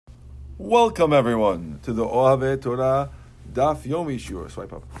Welcome everyone to the Ohavei Torah Daf Yomi Shiur.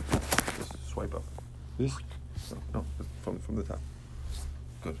 Swipe up. Just swipe up. This? No, from the top.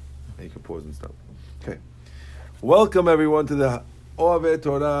 Good. And you can pause and stop. Okay. Welcome everyone to the Ohavei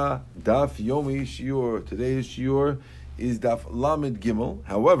Torah Daf Yomi Shiur. Today's Shiur is Daf Lamed Gimel.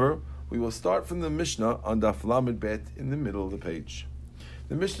 However, we will start from the Mishnah on Daf Lamed Bet in the middle of the page.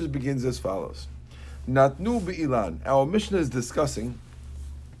 The Mishnah begins as follows. Natnu be'ilan. Our Mishnah is discussing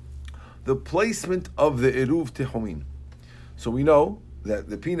the placement of the eruv tehomin. So we know that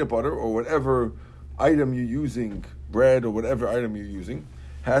the peanut butter or whatever item you're using, bread or whatever item you're using,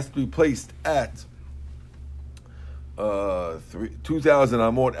 has to be placed at 2,000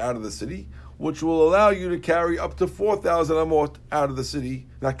 amot out of the city, which will allow you to carry up to 4,000 amot out of the city.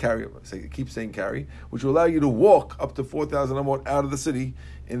 Not carry, keep saying carry, which will allow you to walk up to 4,000 amot out of the city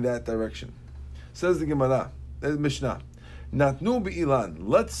in that direction. Says the Gemara, the Mishnah, Natnu be'ilan.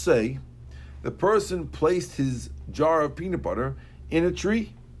 Let's say the person placed his jar of peanut butter in a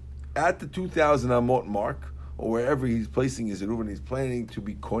tree at the 2,000 amot mark, or wherever he's placing his eruv, and he's planning to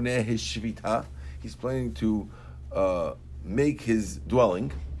be koneh his shvita. He's planning to make his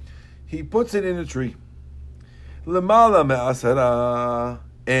dwelling. He puts it in a tree. Lemala me'asara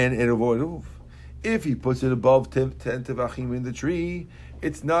and eruv. If he puts it above 10 tevachim in the tree,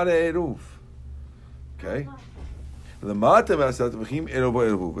 it's not a eruv. Okay. It's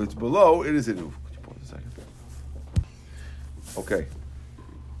below, it is eruv. Could you pause a second? Okay.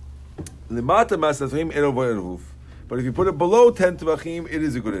 But if you put it below 10 tevachim, it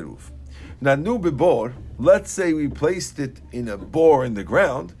is a good eruv. Nanu bebor, let's say we placed it in a bore in the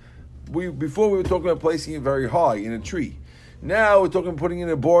ground. Before we were talking about placing it very high in a tree. Now we're talking about putting it in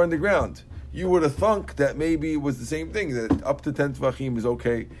a bore in the ground. You would have thunk that maybe it was the same thing, that up to 10 tevachim is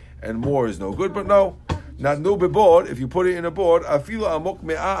okay and more is no good, but no. Not no beboard. If you put it in a board, afilu amok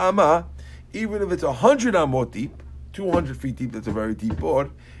me'a ama, even if it's 100 amot deep, 200 feet deep, that's a very deep board.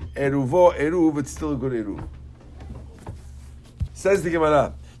 Eruvo eruv, it's still a good eruv. Says the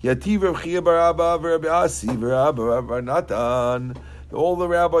Gemara, Yativ Rav Chia bar Abba v'Rabbi Asi v'Rabbi bar Natan. All the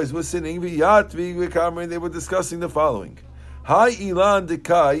rabbis were sitting, v'yat v'kamrin, they were discussing the following: Hai ilan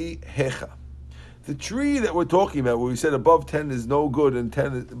dekai hecha. The tree that we're talking about, where we said above 10 is no good and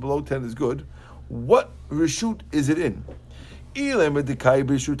below 10 is good. What reshut is it in? If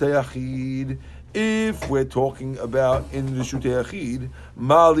we're talking about in reshut yachid,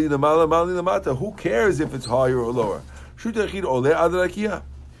 mali lamala, mali lamata, who cares if it's higher or lower? Reshut yachid oleh ad rakia.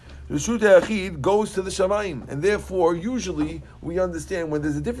 Reshut yachid goes to the shamayim, and therefore, usually we understand when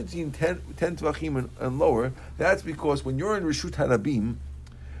there's a difference between 10 tvachim and lower. That's because when you're in reshut harabim,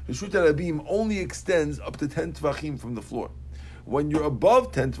 reshut harabim only extends up to 10 tvachim from the floor. When you're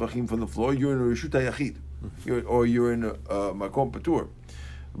above 10 tvachim from the floor, you're in a reshut hayachid, or you're in a makom patur.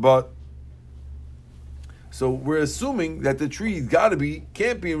 But so we're assuming that the tree can't be in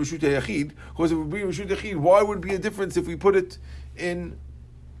reshut hayachid, because if it would be in reshut hayachid, why would it be a difference if we put it in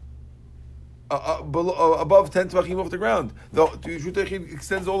above 10 tvachim off the ground? The reshut hayachid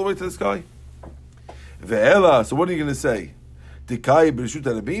extends all the way to the sky. Ve'ela. So what are you going to say? Dikai b'reshut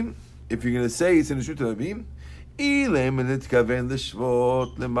harabim. If you're going to say it's in reshut harabim.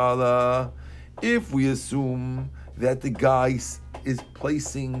 If we assume that the guy is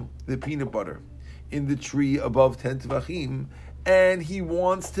placing the peanut butter in the tree above 10 tvachim, and he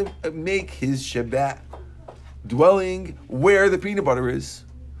wants to make his Shabbat dwelling where the peanut butter is,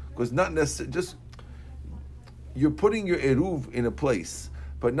 because not necessarily, just you're putting your eruv in a place,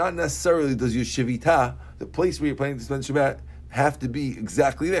 but not necessarily does your shivita, the place where you're planning to spend Shabbat, have to be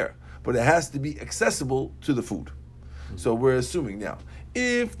exactly there. But it has to be accessible to the food. So we're assuming now,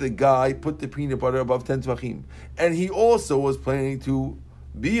 if the guy put the peanut butter above 10 tvachim, and he also was planning to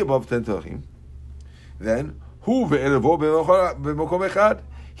be above 10 tvachim, then he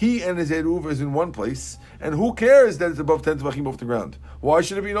and his eruv is in one place, and who cares that it's above 10 tvachim off the ground? Why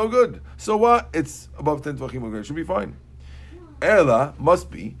should it be no good? So what? It's above 10 tvachim off the ground. It should be fine. Ela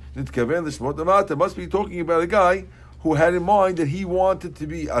must be talking about a guy who had in mind that he wanted to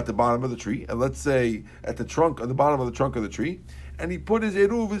be at the bottom of the tree, and let's say at the trunk, on the bottom of the trunk of the tree, and he put his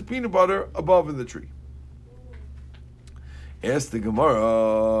eruv, his peanut butter, above in the tree. Ask the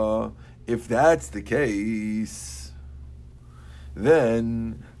Gemara, if that's the case,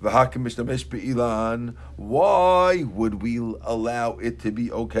 then v'hakim mishtamesh be'ilan, why would we allow it to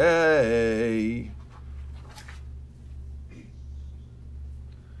be okay?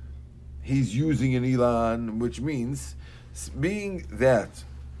 He's using an ilan, which means, being that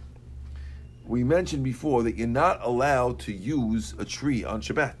we mentioned before that you're not allowed to use a tree on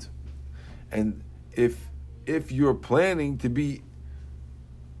Shabbat, and if you're planning to be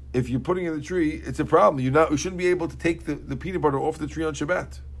if you're putting in the tree, it's a problem. You shouldn't be able to take the peanut butter off the tree on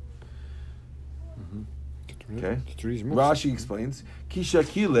Shabbat. Okay. Rashi explains,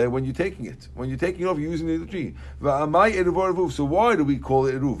 Kishakile, when you're taking it. When you're taking it off, you're using the tree. So why do we call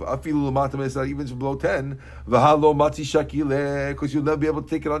it eruv? Even from below 10. Because you'll never be able to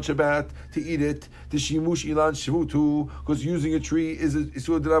take it on Shabbat to eat it. The shimush ilan shvutu, because using a tree is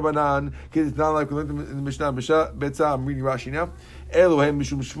isur d'rabanan. Because it's not like we learned in the Mishnah. Betzah, I'm reading Rashi now. Elohem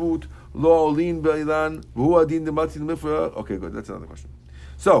mishum shvut, lo olin be'ilan, v'hu adin d'matzi d'mifra. Okay, good. That's another question.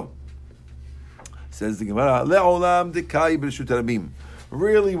 So, says the Gemara, le'olam dekai b'reshut harabim.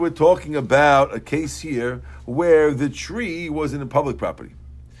 Really, we're talking about a case here where the tree was in a public property.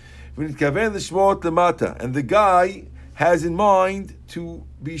 And the guy has in mind to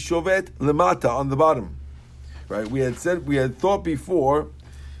be shovet lemata on the bottom. Right? We had thought before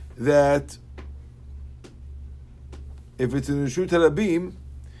that if it's in reshut harabim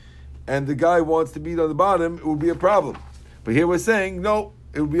and the guy wants to be on the bottom, it would be a problem. But here we're saying, no,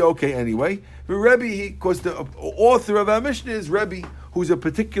 it would be okay anyway. But Rebbe, because the author of our Mishnah is Rebbe, who's a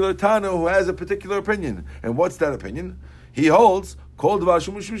particular Tana who has a particular opinion. And what's that opinion? He holds, they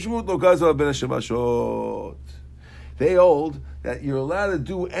hold that you're allowed to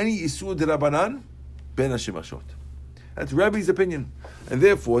do any Isur d'Rabanan ben hashemashot. That's Rebbe's opinion. And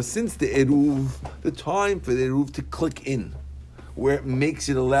therefore, since the Eruv, the time for the Eruv to click in, where it makes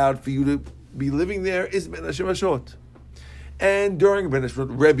it allowed for you to be living there, is ben hashemashot. And during Ben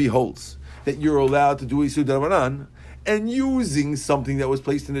Hashemashot, Rebbe holds that you're allowed to do Isur d'Rabanan, and using something that was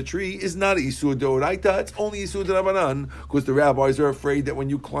placed in a tree is not Isur d'Oraita, it's only Isur d'Rabanan, because the rabbis are afraid that when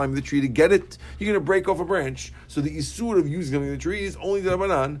you climb the tree to get it, you're going to break off a branch. So the Isur of using something in the tree is only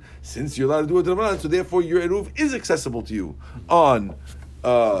d'Rabanan, since you're allowed to do it d'Rabanan, so therefore your Eruv is accessible to you on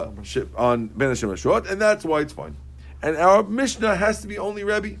Ben Hashemashot, and that's why it's fine. And our Mishnah has to be only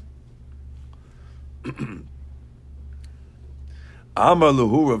Rebbe. Amar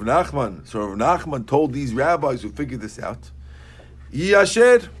Lahu Rav Nachman. So Rav Nachman told these rabbis who figured this out,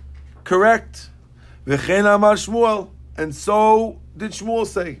 Yasher, correct. V'chein Amar Shmuel, and so did Shmuel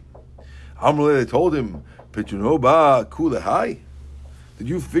say. Amar, they told him, Petunoba Kulehai. Did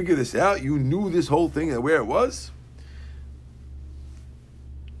you figure this out? You knew this whole thing and where it was?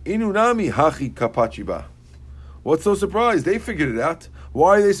 Inunami Hachi Kapachiba. What's so surprised? They figured it out.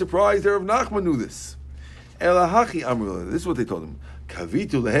 Why are they surprised that Rav Nachman knew this? Elahachi Amrullah. This is what they told him.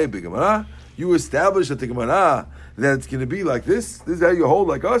 Kavitu lehe b'Gemara. You established at the Gemara that it's going to be like this. This is how you hold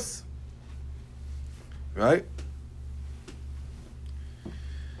like us, right?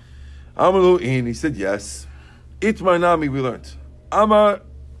 Amrulu in. He said yes. Itmar nami we learned. Amar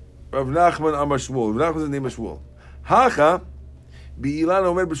Rav Nachman Amar Shmuel. Rav Nachman is the name of Shmuel. Hacha bi'ilan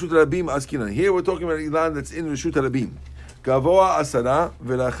omer b'reshut harabim askinan. Here we're talking about ilan that's in reshut harabim. Gavoa asara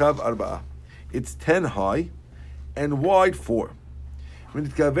v'lachav arba'a. It's 10 high and wide 4. And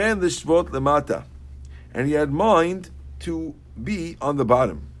he had mind to be on the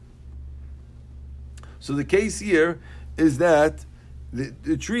bottom. So the case here is that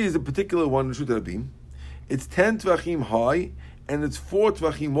the tree is a particular one in Reshut Harabim. It's 10 tvachim high and it's 4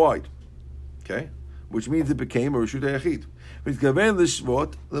 tvachim wide. Okay? Which means it became a Reshut HaYachid.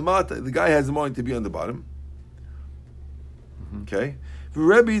 The guy has a mind to be on the bottom. Okay? That's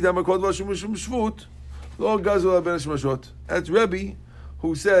Rebbe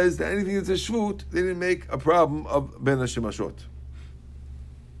who says that anything that's a shvut, they didn't make a problem of ben hashemashot.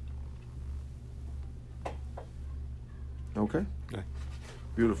 Okay?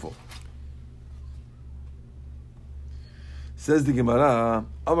 Beautiful. Says the Gemara,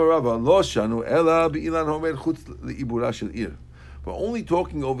 Amar Rava, lo shanu ela bi'ilan homer chutz le'ibura shel ir. We're only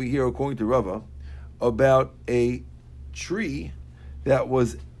talking over here, according to Rava, about a tree that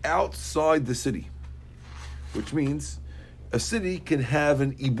was outside the city, which means a city can have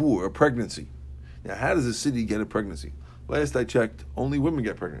an ibur, a pregnancy. Now, how does a city get a pregnancy? Last I checked, only women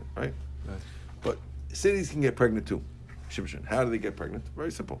get pregnant, right? But cities can get pregnant too. Shimshon, how do they get pregnant?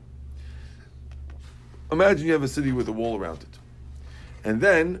 Very simple. Imagine you have a city with a wall around it, and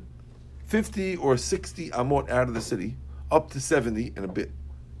then 50 or 60 amot out of the city, up to 70 and a bit.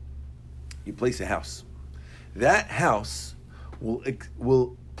 You place a house. That house will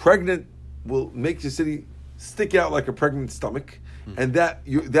make the city stick out like a pregnant stomach, and that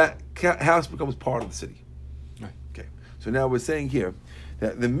house becomes part of the city. Right. Okay. So now we're saying here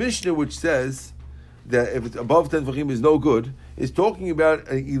that the Mishnah, which says that if it's above 10 tvachim is no good, is talking about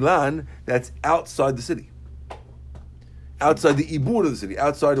an ilan that's outside the city, outside the ibur of the city,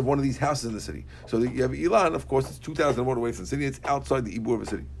 outside of one of these houses in the city. So you have ilan, of course, it's 2,000 away from the city. It's outside the ibur of the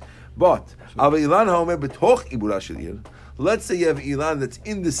city. But ilan haomer b'toch ibura shel ir. let's say you have Ilan that's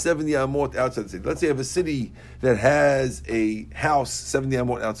in the 70 amot outside the city. Let's say you have a city that has a house 70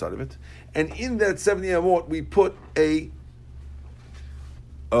 amot outside of it, and in that 70 amot we put a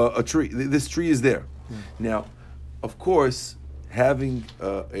tree. This tree is there. Now, of course, having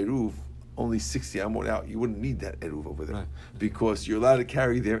eruv only 60 amot out, you wouldn't need that eruv over there, because you're allowed to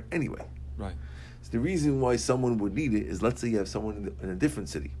carry there anyway. Right. So the reason why someone would need it is, let's say you have someone in a different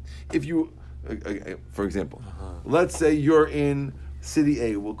city. If you, for example, let's say you're in city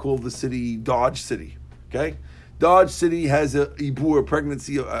A. We'll call the city Dodge City. Okay, Dodge City has a ibur,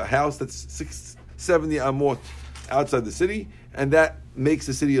 pregnancy, a house that's 670 amot outside the city, and that makes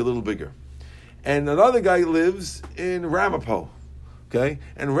the city a little bigger. And another guy lives in Ramapo, okay?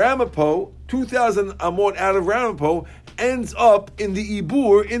 And Ramapo, 2,000 amot out of Ramapo, ends up in the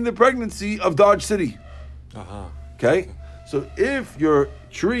ibur, in the pregnancy of Dodge City. Okay? So if your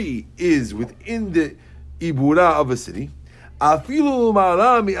tree is within the ibura of a city, afilu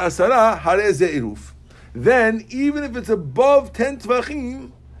ma'ala mi'asara hareh ze iruf. Then, even if it's above 10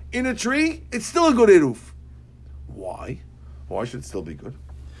 tvachim in a tree, it's still a good iruf. Why? Why should it still be good?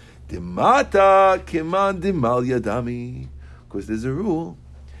 Dimata keman dimal yadami. Because there's a rule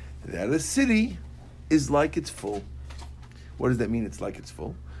that a city is like it's full. What does that mean, it's like it's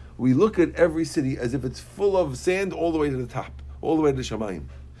full? We look at every city as if it's full of sand all the way to the top, all the way to the Shamayim.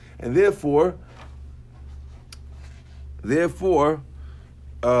 And therefore,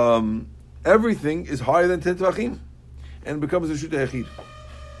 everything is higher than 10 tvachim and becomes a Reshut HaYachid.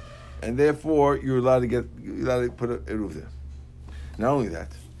 And therefore, you're allowed to put a eruv there. Not only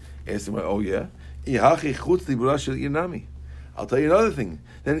that, I'll tell you another thing.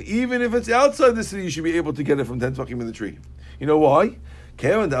 Then even if it's outside the city, you should be able to get it from 10 tvachim in the tree. You know why?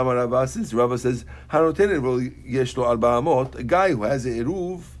 Since Rava says, a guy who has an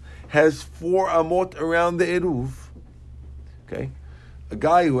eruv has 4 amot around the eruv. Okay? A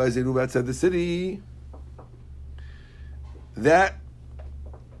guy who has eruv outside the city, that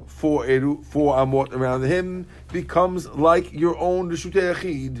 4 amot around him becomes like your own Reshut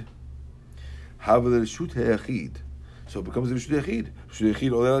HaYachid. Have the Reshut HaYachid. So it becomes a Reshut HaYachid. Reshut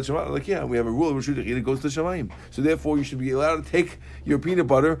HaYachid, like, yeah, we have a rule of Reshut HaYachid, it goes to Shamayim. So therefore, you should be allowed to take your peanut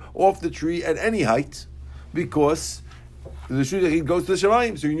butter off the tree at any height, because the Reshut HaYachid goes to the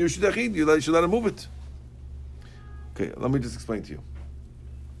Shamayim. So in your Reshut HaYachid, you should let him move it. Okay, let me just explain to you.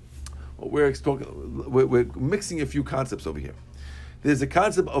 We're mixing a few concepts over here. There's a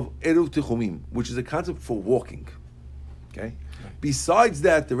concept of eruv tichumim, which is a concept for walking. Okay. Besides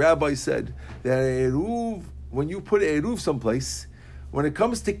that, the rabbi said that eruv, when you put eruv someplace, when it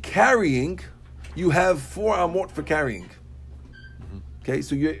comes to carrying, you have 4 amot for carrying. Okay,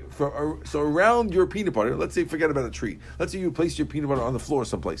 so so around your peanut butter, let's say, forget about a tree. Let's say you place your peanut butter on the floor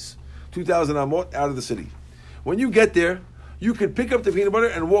someplace, 2,000 amot out of the city. When you get there, you can pick up the peanut butter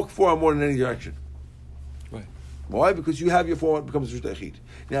and walk 4 amot in any direction. Why? Because you have your 4 amot becomes Reshut HaYachid.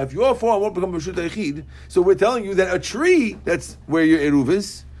 Now, if your 4 amot becomes Reshut HaYachid, so we're telling you that a tree, that's where your eruv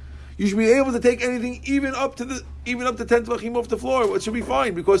is, you should be able to take anything even up to 10 tvachim off the floor. It should be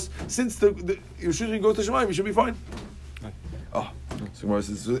fine, because since the Reshut HaYachid goes to Shemaim, you should be fine. Oh, so Gemara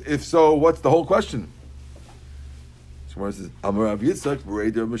says, if so, what's the whole question? So Gemara says, Amar Rav Yitzchak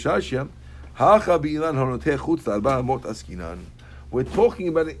b'reider Meshashia, hacha bi'ilan hanoteh chutz l'arba amot askinan. We're talking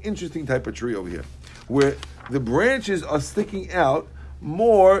about an interesting type of tree over here, where the branches are sticking out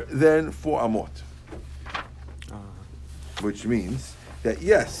more than 4 amot. Which means that,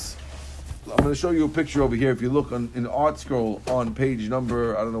 yes, I'm going to show you a picture over here. If you look in the art scroll on page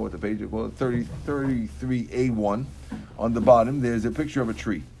number, I don't know what the page is called, 33A1, on the bottom, there's a picture of a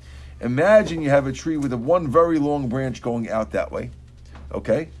tree. Imagine you have a tree with one very long branch going out that way,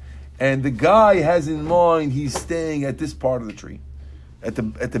 okay? And the guy has in mind he's staying at this part of the tree, at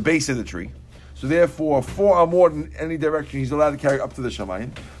the base of the tree. So therefore, 4 amot in any direction, he's allowed to carry up to the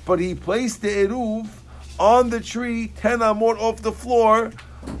Shamayim. But he placed the eruv on the tree, 10 amot off the floor,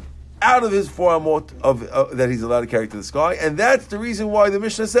 out of his 4 amot that he's allowed to carry to the sky. And that's the reason why the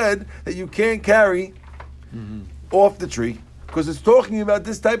Mishnah said that you can't carry off the tree, because it's talking about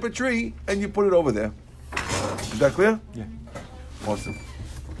this type of tree, and you put it over there. Is that clear? Yeah. Awesome.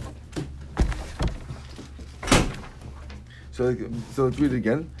 So let's read it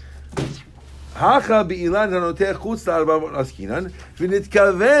again. Hacha bi'ilan hanoteh chutz l'arba amot askinan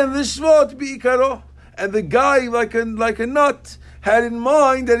v'nitkaven l'shvot bi'ikaro. And the guy, like a nut, had in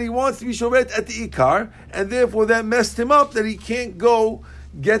mind that he wants to be shoret at the ikar, and therefore that messed him up, that he can't go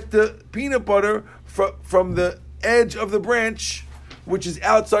get the peanut butter from the edge of the branch, which is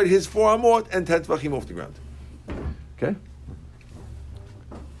outside his 4 amot and 10 tvachim off the ground. Okay?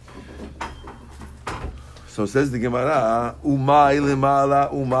 So So says the Gemara, umay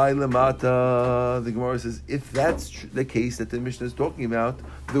lemala, umay lemata. The Gemara says, if that's the case that the Mishnah is talking about,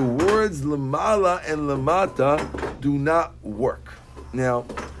 the words lemala and lemata do not work. Now,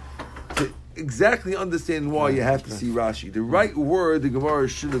 to exactly understand why, you have to see Rashi. The right word the Gemara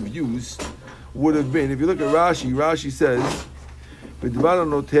should have used would have been, if you look at Rashi, Rashi says, v'dvar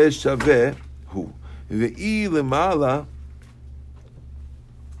notesh shaveh hu, ve'i lemala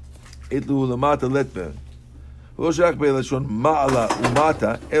itlu lemata letbe. ולא שייך בלשון מעלה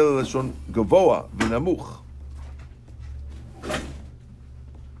ומטה, אלא לשון גבוה ונמוך.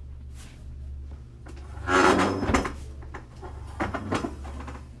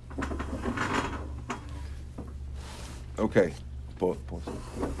 Okay, pause.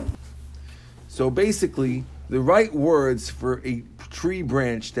 So basically, the right words for a tree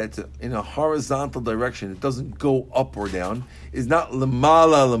branch that's in a horizontal direction, it doesn't go up or down, is not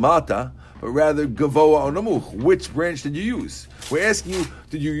lemala lemata, but rather gavoa or namuch. Which branch did you use? We're asking you,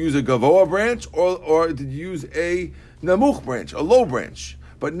 did you use a gavoa branch or did you use a namuch branch, a low branch?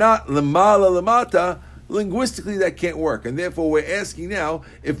 But not lemala lemata. Linguistically, that can't work. And therefore, we're asking now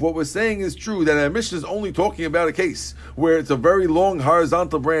if what we're saying is true, that our Mishnah is only talking about a case where it's a very long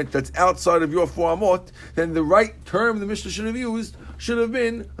horizontal branch that's outside of your 4 amot, then the right term the Mishnah should have used should have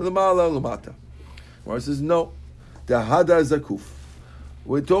been lemala lemata. Where it says, no, the hada zakuf.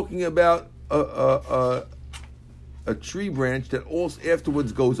 We're talking about a tree branch that also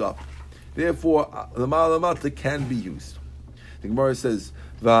afterwards goes up. Therefore, lemala lemata can be used. The Gemara says,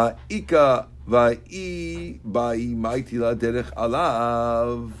 va'ika va'i ba'i ma'itila derech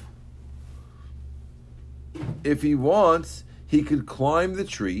alav. If he wants, he could climb the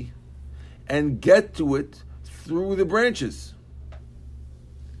tree and get to it through the branches.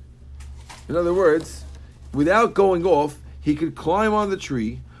 In other words, without going off, he could climb on the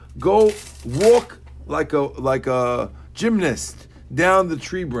tree, go walk like a gymnast down the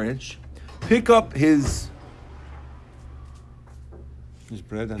tree branch, pick up his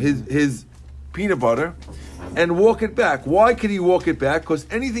bread and his peanut butter, and walk it back. Why can he walk it back? Because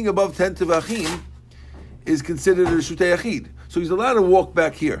anything above 10 tevachim is considered a reshutei yachid. So he's allowed to walk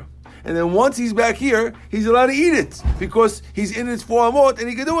back here. And then once he's back here, he's allowed to eat it because he's in his 4 amot and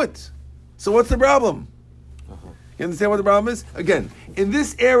he can do it. So what's the problem? You understand what the problem is? Again, in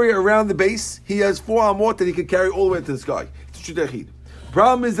this area around the base, he has 4 amot that he can carry all the way to the sky. It's reshutei yachid.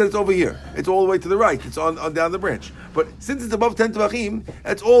 Problem is that it's over here. It's all the way to the right. It's on down the branch. But since it's above 10 tevachim,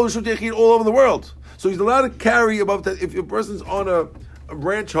 that's all reshutei yachid all over the world. So he's allowed to carry above 10. If a person's on a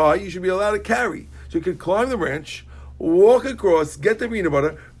branch high, you should be allowed to carry. So you can climb the branch, walk across, get the peanut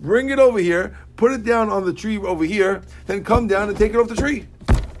butter, bring it over here, put it down on the tree over here, then come down and take it off the tree.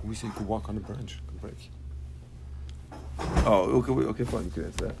 we say you could walk on the branch, could break. Oh, okay, fine. You can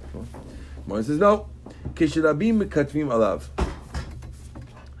answer that. Mara says no. Kishrabim mekatvim alav.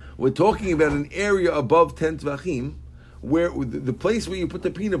 We're talking about an area above 10 tvachim, where the place where you put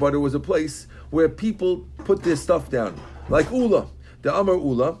the peanut butter was a place where people put their stuff down, like Ula, the Amar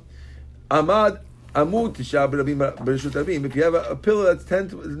Ula, Amad Amud Tisha B'Reshut Rabim. If you have a pillar that's 9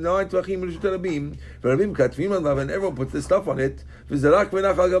 tvachim B'Reshut Rabim, Rabim katvim alav, and everyone puts their stuff on it, v'zarak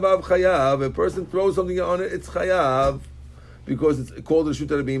v'nach al gavav chayav. A person throws something on it, it's chayav, because it's called Reshut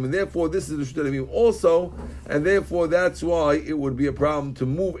Rabim, and therefore this is Reshut Rabim also, and therefore that's why it would be a problem to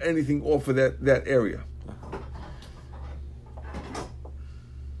move anything off of that area.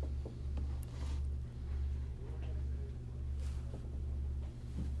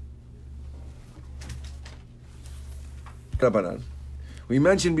 We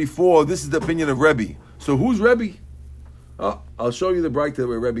mentioned before, this is the opinion of Rebbe. So who's Rebbe? I'll show you the Braita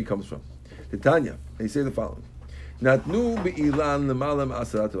where Rebbe comes from. The Tanya, they say the following. Natnu be'ilan lemalam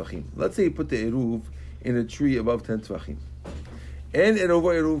asarat tvachim. Let's say you put the eruv in a tree above 10 tvachim. And it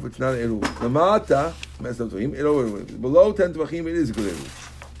over eruv, it's not eruv. Lamata, it over eruv. Below 10 tvachim, it is a good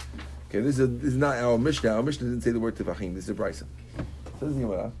eruv. Okay, this is not our Mishnah. Our Mishnah didn't say the word tvachim. This is a Brisa. Says the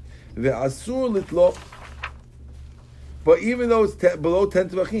Gemara, ve'asur litlo. But even though it's below 10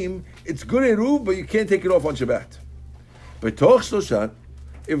 tvachim, it's good eruv, but you can't take it off on Shabbat. But toch shloshat,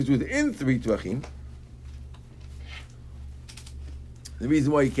 if it's within 3 tvachim, the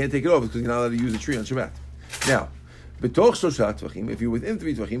reason why you can't take it off is because you're not allowed to use a tree on Shabbat. Now, betoch shoshat tvachim, if you're within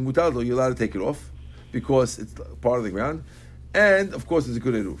 3 tvachim, mutadlo, you're allowed to take it off because it's part of the ground, and of course it's a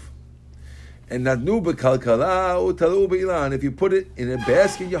good eruv. And nadnu bekalkala utalu beilan, if you put it in a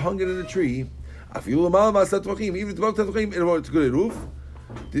basket, you hung it in a tree. Afilu l'mal ma'asat tvachim, even if it's above 10 tvachim, it's a good eruv.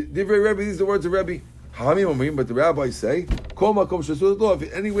 Divrei Rebbe, these are the words of Rebbe. Hamim omrim, but the rabbis say, kol makom shasur l'lo,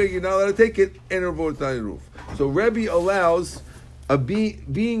 if anyway you're not allowed to take it, and eruv, it's not eruv. So Rebbe allows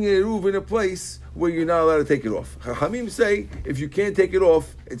being an eruv in a place where you're not allowed to take it off. Chachamim say if you can't take it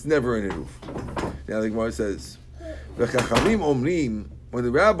off, it's never an eruv. Now the Gemara says, "Chachamim omrim," when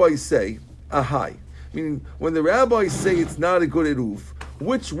the rabbis say ahai, meaning when the rabbis say it's not a good eruv,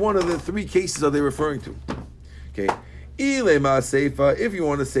 which one of the three cases are they referring to? Okay, ilema seifa. If you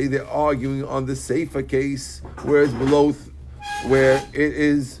want to say they're arguing on the seifa case, whereas below, where it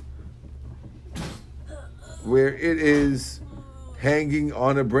is hanging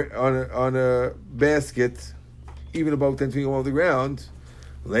on a basket, even above 10 feet above the ground.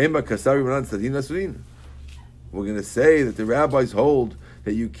 We're going to say that the rabbis hold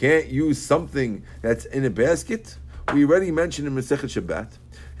that you can't use something that's in a basket. We already mentioned in Masechet Shabbat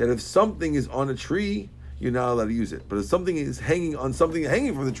that if something is on a tree, you're not allowed to use it. But if something is hanging on something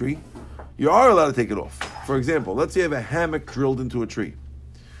hanging from the tree, you are allowed to take it off. For example, let's say you have a hammock drilled into a tree.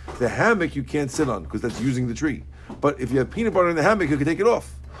 The hammock you can't sit on because that's using the tree. But if you have peanut butter in the hammock, you can take it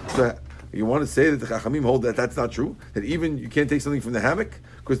off. So you want to say that the Chachamim hold that that's not true? That even you can't take something from the hammock?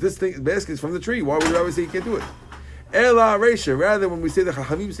 Because this basket is from the tree. Why would you always say you can't do it? Ela Reisha. Rather, when we say the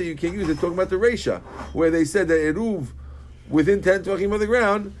Chachamim say you can't use it, talking about the Reisha, where they said that eruv within 10 tvachim of the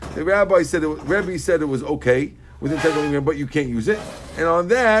ground, the Rebbe said it was okay within 10 tvachim of the ground, but you can't use it. And on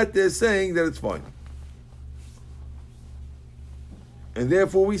that, they're saying that it's fine. And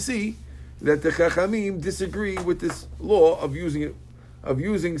therefore, we see that the Chachamim disagree with this law of using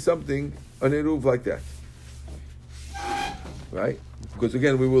something, an eruv like that, right? Because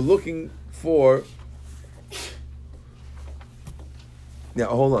again, we were looking for. Now,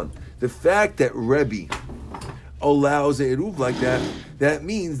 hold on. The fact that Rebbe allows a eruv like that, that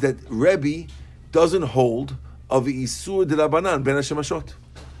means that Rebbe doesn't hold of the isur de Rabbanan ben hashemashot,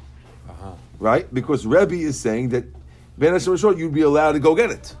 right? Because Rebbe is saying that ben hashemashot you'd be allowed to go get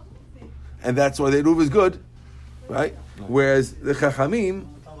it. And that's why the eruv is good, right? Whereas the Chachamim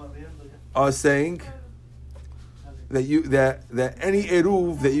are saying that any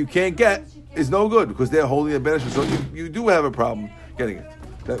eruv that you can't get is no good because they're holding a benefit. So you do have a problem getting it,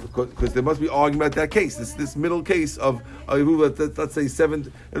 because there must be argument about that case. This middle case of a eruv, let's say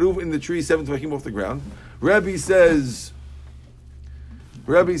eruv in the tree, 7 tvachim off the ground. Rebbe says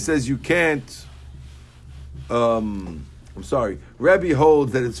you can't. Rebbe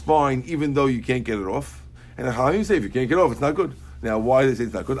holds that it's fine even though you can't get it off. And the Chachamim say if you can't get it off, it's not good. Now, why do they say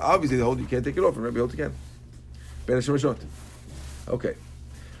it's not good? Obviously, they hold you can't take it off, and Rebbe holds you can. Ben Hashemashot. Okay.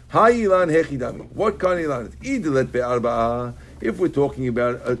 Ha'ilan hechidami. What kind of ilan? Idilet be'arba'ah. If we're talking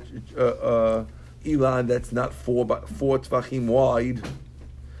about a ilan that's not 4 tvachim wide,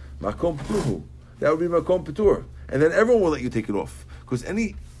 makom ptuhu. That would be makom ptur. And then everyone will let you take it off. Because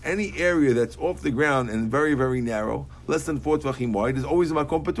any area that's off the ground and very, very narrow, less than 4 tvachim wide, is always a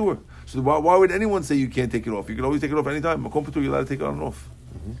makom patur. So why would anyone say you can't take it off? You can always take it off anytime. Makom patur, you're allowed to take it on and off.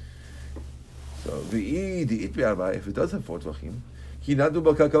 Mm-hmm. So if it does have 4 tvachim,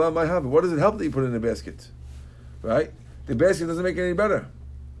 what does it help that you put it in a basket? Right? The basket doesn't make it any better.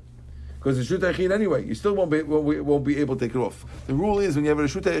 Because it's Reshut HaYachid anyway. You still won't be able to take it off. The rule is when you have a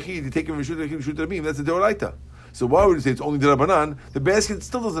Reshut HaYachid, you take it from Reshut HaYachid to Reshut HaRabim. That's a Deoraita. So why would you say it's only the Rabbanan? The basket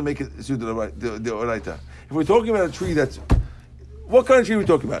still doesn't make it the Oraita. If we're talking about a tree that's, what kind of tree are we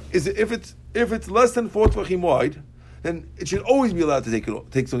talking about? Is it if it's less than 4 tvachim wide, then it should always be allowed to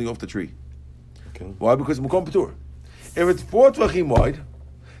take something off the tree. Okay. Why? Because it's Makom Patur. If it's 4 tvachim wide,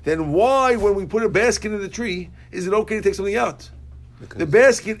 then why, when we put a basket in the tree, is it okay to take something out? Because the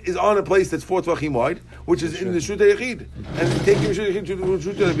basket is on a place that's 4 tvachim wide, which is in the Reshut HaYachid, and taking Reshut HaYachid to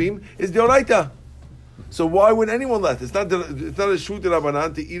Reshut HaRabim is the Oraita. So why would anyone let it? It's not a shut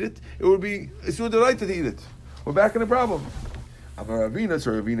Rabbanan to eat it. It would be a shut Raita to eat it. We're back in the problem.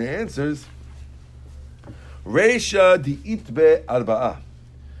 Ravina answers, Reisha di'itbe arba'ah.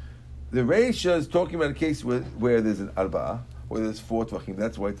 The Reisha is talking about a case where there's an arba'ah, where there's 4 tvachim.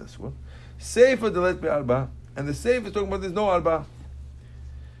 That's why it's asur. Seifa delet be'arba'ah. And the Seifa is talking about there's no arba'ah.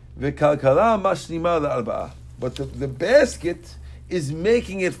 V'kalkala mashlima le'arba'ah. But the basket is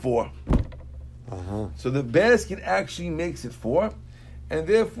making it 4. So the basket actually makes it 4, and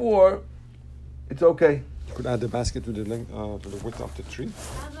therefore it's okay. You could add the basket to the length, to the width of the tree.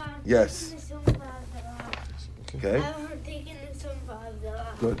 Yes. Okay.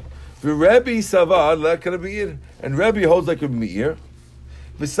 Good. The Rebbe Savad like Rabbi Meir, and Rebbe holds like Rabbi Meir.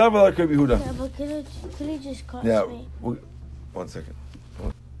 The Savad like Rabbi Yehuda. Yeah, but could you just cost me? 1 second.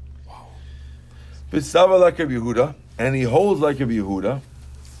 Wow. The Savad like Rabbi Yehuda, and he holds like Rabbi Yehuda.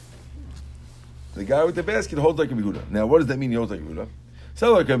 The guy with the basket holds like a Yehuda. Now, what does that mean? He holds like a Yehuda.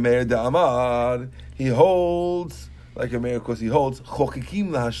 So, like a Meir Da'amad, he holds like a Meir because he holds chokekim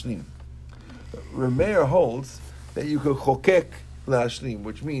lahashlim. Meir holds that you could chokek lashlim,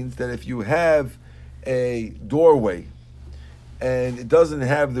 which means that if you have a doorway and it doesn't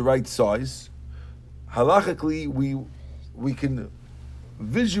have the right size, halachically we can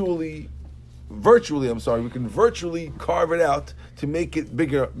virtually carve it out to make it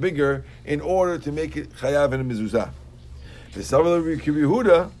bigger in order to make it chayav and a mezuzah. The Savla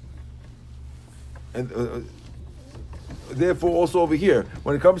Yehuda, and therefore also over here,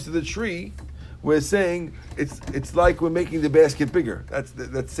 when it comes to the tree, we're saying it's like we're making the basket bigger. That's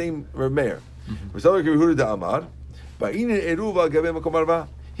that same Rameir.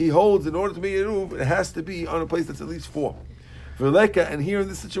 He holds in order to make eruv, it has to be on a place that's at least 4. And here in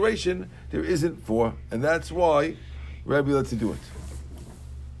this situation, there isn't 4, and that's why Rabbi lets you do it.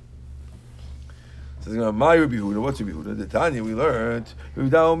 So my Rabbi Yehuda, what's Rabbi Yehuda? The Tanya we learned,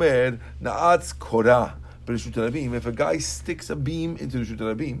 Na'atz korah. If a guy sticks a beam into the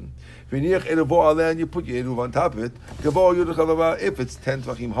Reshut Rabim, and you put your eruv on top of it, if it's 10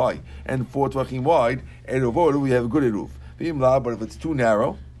 tvachim high and 4 tvachim wide, we have a good eruv. But if it's too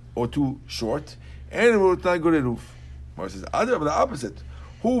narrow or too short, it's not good eruv. Mar says, the opposite.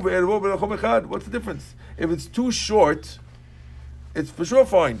 What's the difference? If it's too short, it's for sure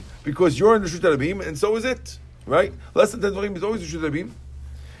fine, because you're in the Reshut Rabim, and so is it. Right? Less than 10 tvachim is always Reshut Rabim.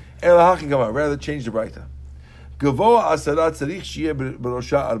 Rather change the Braita.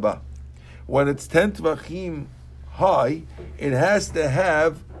 When it's 10 tvachim high, it has to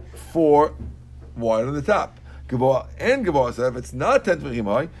have 4 wide on the top. If it's not 10 tvachim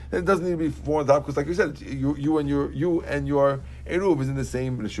high, then it doesn't need to be 4 on the top, because like you said, you and your eruv is in the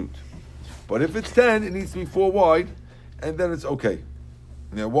same reshut. But if it's 10, it needs to be 4 wide, and then it's okay.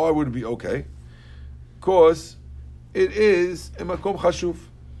 Now, why would it be okay? Because it is a makom chashuv.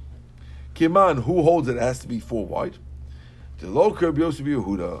 Kiman, who holds it, has to be 4 wide. The local Rabbi Yosef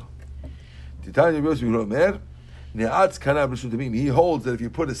Yehuda. Titania Rabbi Yosef Yehuda Mer. Ne'atz kana b'reshut habim. He holds that if you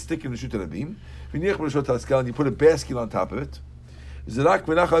put a stick in the Reshut Rabim, and you put a basket on top of it,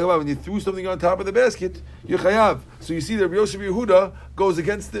 when you threw something on top of the basket, you're chayav. So you see that Rabbi Yosef Yehuda goes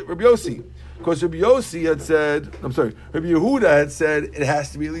against it, Rabbi Yossi. Because Rabbi Yehuda had said it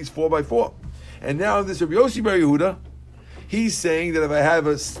has to be at least 4 by 4. And now this Rabbi Yossi Bar Yehuda, he's saying that if I have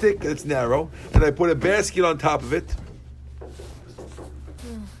a stick that's narrow and I put a basket on top of it,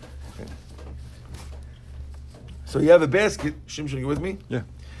 okay. So you have a basket. Shimshon, you with me? Yeah.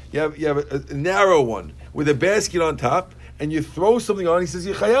 You have a narrow one with a basket on top, and you throw something on. He says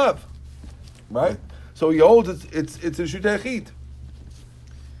you chayav, right? So he holds it's a reshut yachid,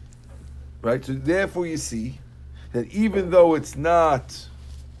 right? So therefore, you see that even though it's not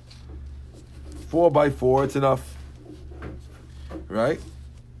 4 by 4, it's enough. Right?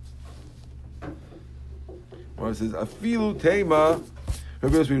 Well, it says afilu tema.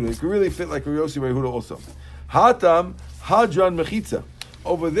 It could really fit like Rabbi Yossi Bar Yehuda also. Hatam hadran mechitza.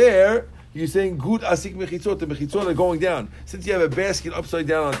 Over there, you're saying good asik mechitzot. The mechitzot are going down. Since you have a basket upside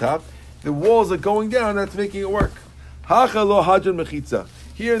down on top, the walls are going down. That's making it work. Hacha lo hadran mechitza.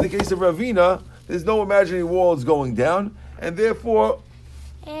 Here, in the case of Ravina, there's no imaginary walls going down, and therefore,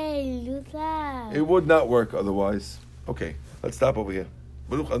 it would not work otherwise. Okay. Let's stop over here.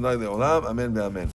 Baruch Adonai Le'olam. Amen ve'amen.